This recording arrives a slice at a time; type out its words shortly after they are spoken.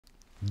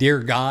Dear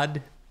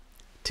God,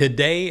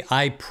 today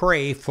I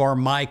pray for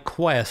my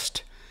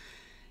quest,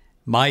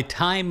 my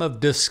time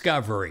of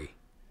discovery.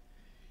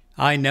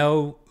 I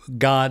know,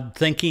 God,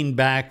 thinking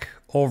back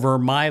over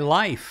my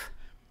life,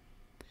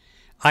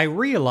 I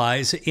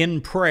realize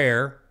in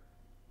prayer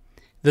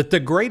that the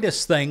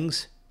greatest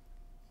things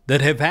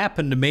that have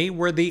happened to me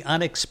were the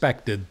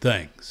unexpected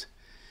things.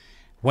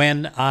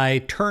 When I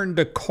turned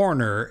a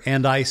corner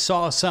and I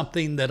saw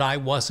something that I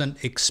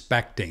wasn't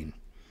expecting.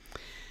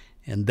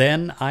 And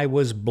then I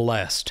was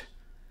blessed.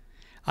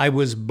 I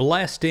was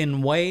blessed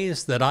in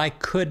ways that I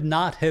could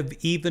not have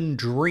even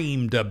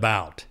dreamed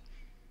about.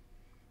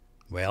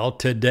 Well,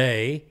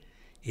 today,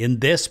 in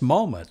this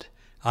moment,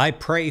 I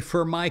pray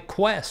for my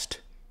quest.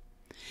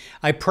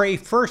 I pray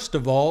first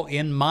of all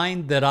in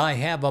mind that I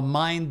have a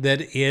mind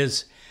that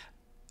is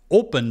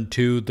open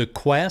to the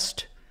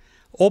quest,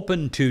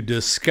 open to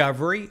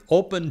discovery,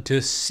 open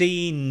to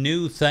seeing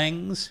new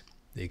things,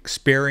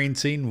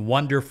 experiencing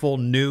wonderful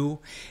new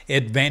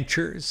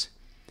adventures.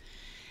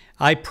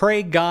 I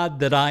pray, God,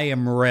 that I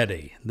am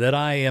ready, that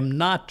I am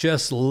not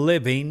just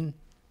living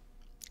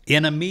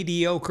in a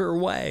mediocre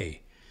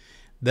way,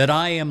 that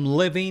I am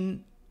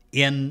living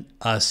in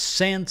a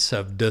sense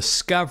of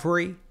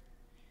discovery,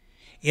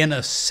 in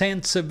a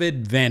sense of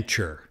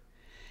adventure.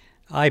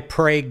 I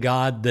pray,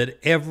 God, that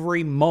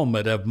every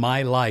moment of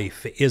my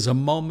life is a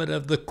moment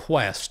of the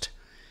quest.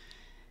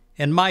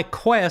 And my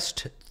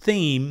quest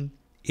theme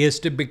is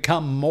to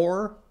become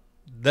more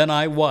than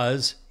I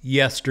was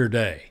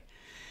yesterday.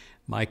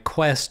 My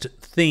quest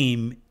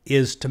theme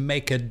is to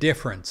make a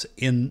difference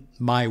in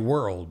my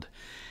world.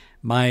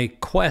 My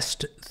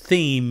quest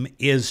theme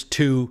is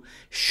to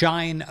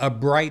shine a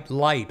bright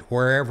light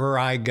wherever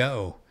I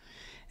go.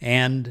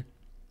 And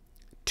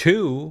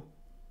to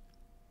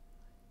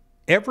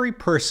every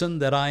person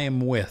that I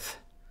am with,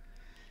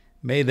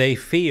 may they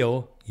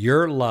feel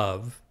your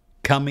love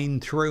coming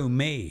through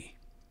me.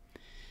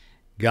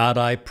 God,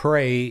 I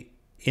pray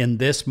in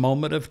this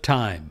moment of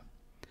time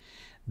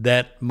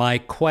that my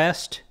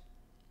quest,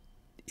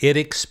 it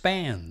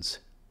expands,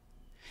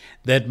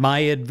 that my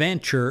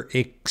adventure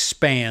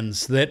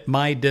expands, that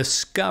my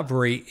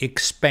discovery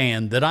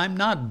expands, that I'm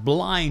not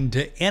blind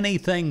to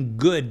anything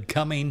good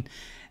coming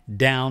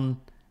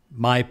down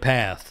my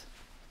path.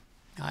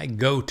 I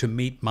go to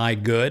meet my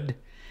good.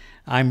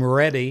 I'm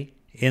ready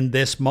in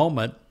this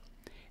moment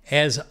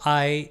as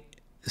I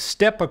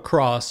step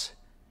across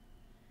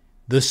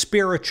the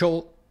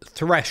spiritual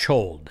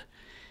threshold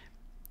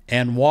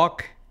and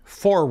walk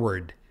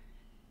forward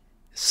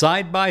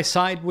side by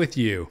side with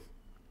you.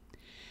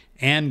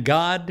 And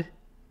God,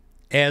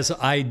 as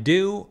I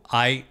do,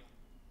 I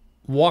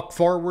walk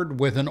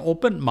forward with an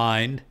open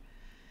mind,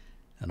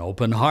 an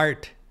open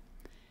heart,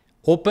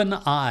 open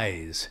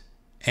eyes,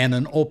 and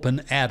an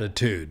open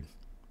attitude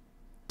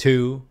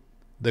to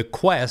the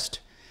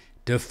quest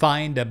to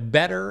find a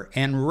better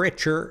and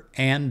richer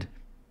and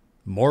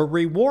more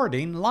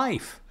rewarding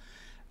life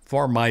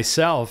for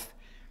myself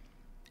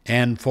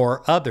and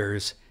for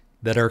others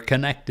that are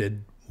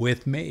connected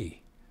with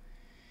me.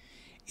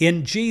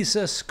 In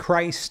Jesus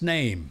Christ's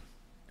name,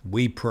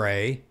 we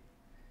pray.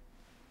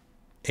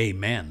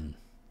 Amen.